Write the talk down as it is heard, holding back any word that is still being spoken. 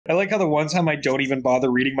I like how the one time I don't even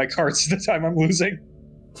bother reading my cards the time I'm losing.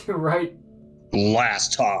 You're right.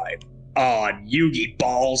 Last time on Yugi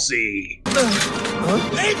Ball Z.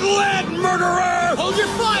 Eggland murderer! Hold your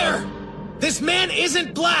fire! This man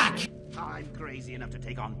isn't black! I'm crazy enough to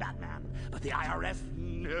take on Batman, but the IRF?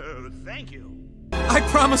 No, thank you. I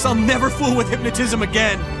promise I'll never fool with hypnotism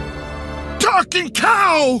again! Talking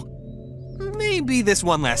cow! Maybe this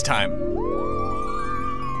one last time.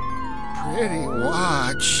 Pretty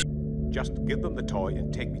watch. Just give them the toy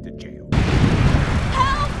and take me to jail.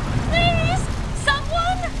 Help! Please!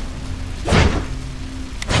 Someone!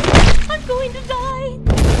 I'm going to die!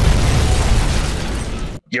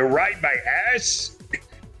 You're right, my ass!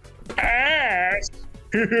 Ass!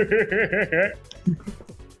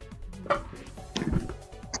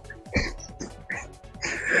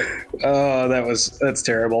 Oh, that's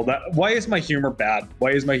terrible. Why is my humor bad?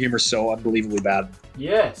 Why is my humor so unbelievably bad?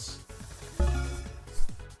 Yes.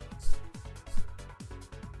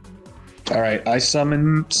 Alright, I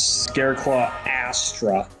summon Scareclaw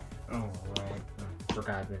Astra. Oh, right. I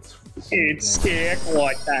forgot it's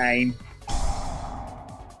Scareclaw time.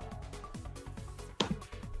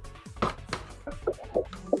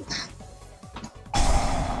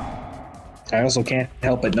 I also can't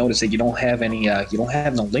help but notice that you don't have any, you don't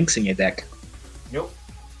have no links in your deck. Nope.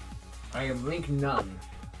 I am link none.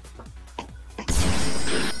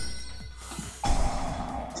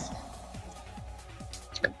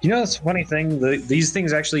 You know, that's a funny thing. These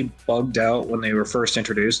things actually bugged out when they were first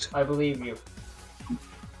introduced. I believe you.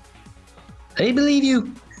 I believe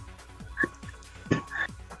you.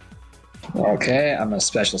 Okay, I'm gonna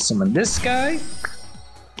special summon this guy.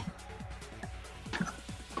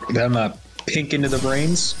 Then I'm gonna pink into the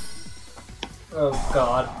brains. Oh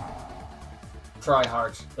god. Try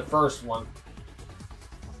hard. The first one.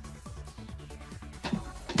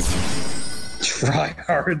 Try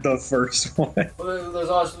hard, the first one. Well, there's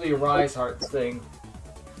also the Rise Heart thing.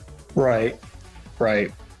 Right.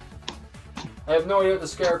 Right. I have no idea what the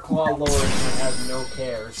Scareclaw lore is, and I have no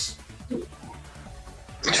cares.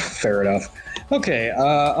 Fair enough. Okay,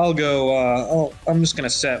 I'll go, I'm just gonna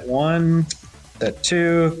set 1, set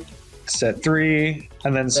 2, set 3,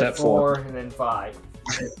 and then set 4. And then 5.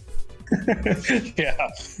 Yeah,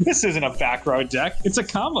 this isn't a back row deck, it's a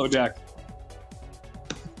combo deck.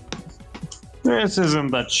 This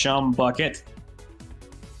isn't the chum bucket.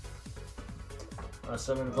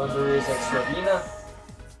 Summon Thunder's Extravina.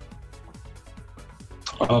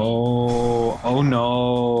 Oh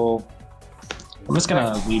no. I'm just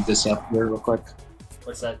gonna leave this up here real quick.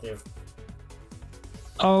 What's that do?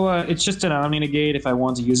 Oh, it's just an Omni Negate if I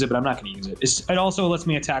want to use it, but I'm not gonna use it. It also lets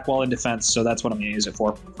me attack while in defense, so that's what I'm gonna use it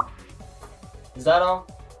for. Is that all?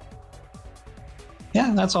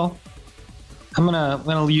 Yeah, that's all. I'm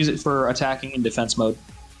gonna use it for attacking in defense mode.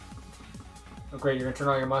 Oh great, you're gonna turn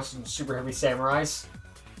all your monsters into super heavy samurais?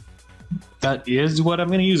 That is what I'm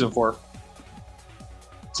gonna use it for.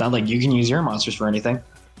 It's not like you can use your monsters for anything.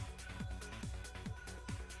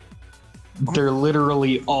 They're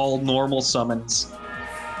literally all normal summons.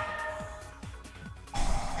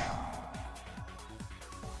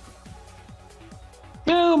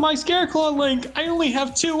 No, my Scareclaw Link! I only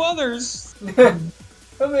have 2 others!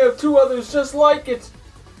 I only have 2 others just like it!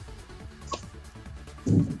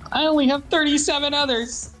 I only have 37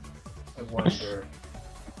 others! I wonder...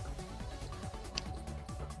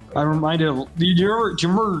 I'm reminded of... Do you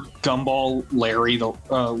remember Gumball Larry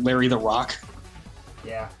the Rock?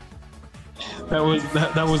 Yeah. That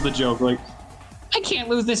was the joke, like, I can't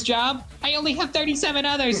lose this job! I only have 37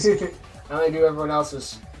 others! I only do everyone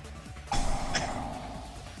else's.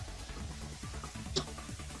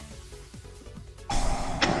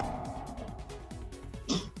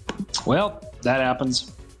 Well, that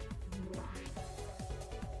happens.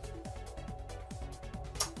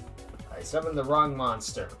 I summoned the wrong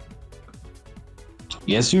monster.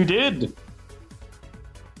 Yes, you did!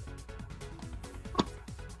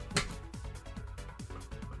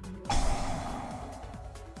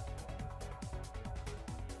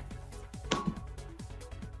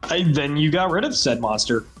 Then you got rid of said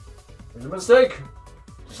monster. It was a mistake!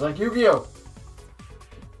 Just like Yu-Gi-Oh!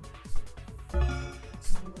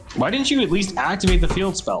 Why didn't you at least activate the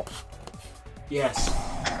field spell? Yes.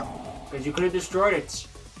 Because you could have destroyed it.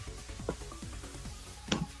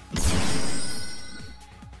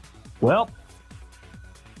 Well.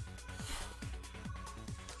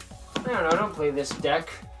 I don't know, I don't play this deck.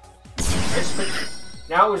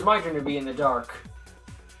 Now it was my turn to be in the dark.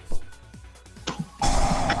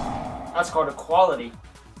 That's called equality.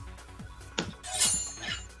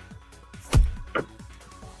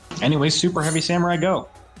 Anyway, Super Heavy Samurai, go.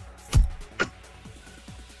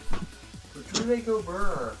 do they go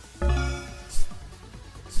burr?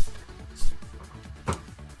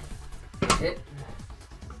 Hit.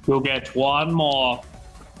 We'll get one more.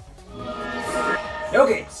 No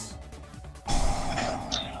gates.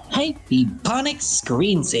 Hypeponic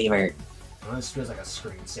screensaver. Well, this feels like a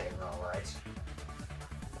screensaver, alright.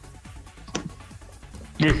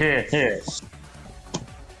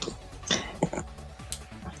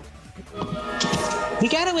 We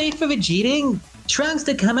gotta wait for Vegeta and Trunks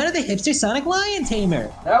to come out of the hipster Sonic Lion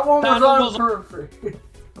Tamer. That one was on perfect.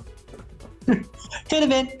 Could have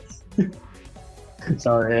been.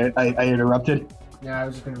 Sorry, I interrupted. Yeah, I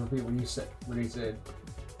was just gonna repeat what you said. What he said.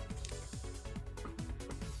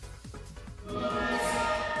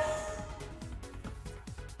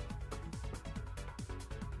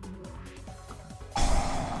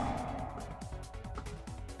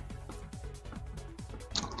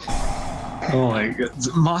 Oh my god.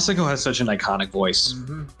 Masako has such an iconic voice.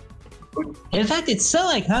 In fact, it's so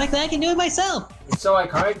iconic that I can do it myself. It's so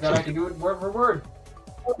iconic that I can do it word for word.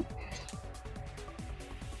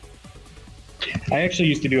 I actually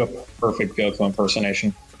used to do a perfect Goku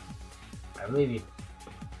impersonation. I believe you.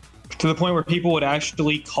 To the point where people would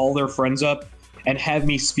actually call their friends up and have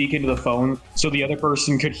me speak into the phone so the other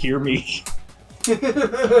person could hear me.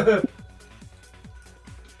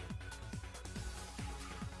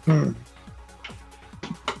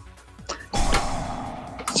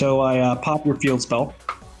 So I pop your field spell.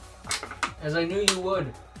 As I knew you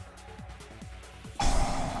would.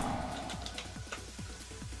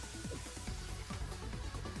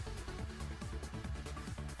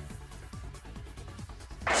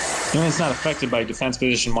 And it's not affected by defense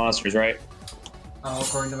position monsters, right?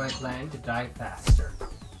 According to my plan, to die faster.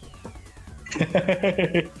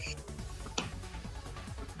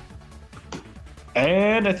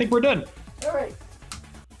 And I think we're done. Alright.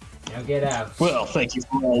 Now get out. Well, thank you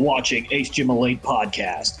for all watching AceJimL8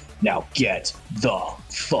 podcast. Now get the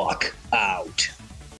fuck out.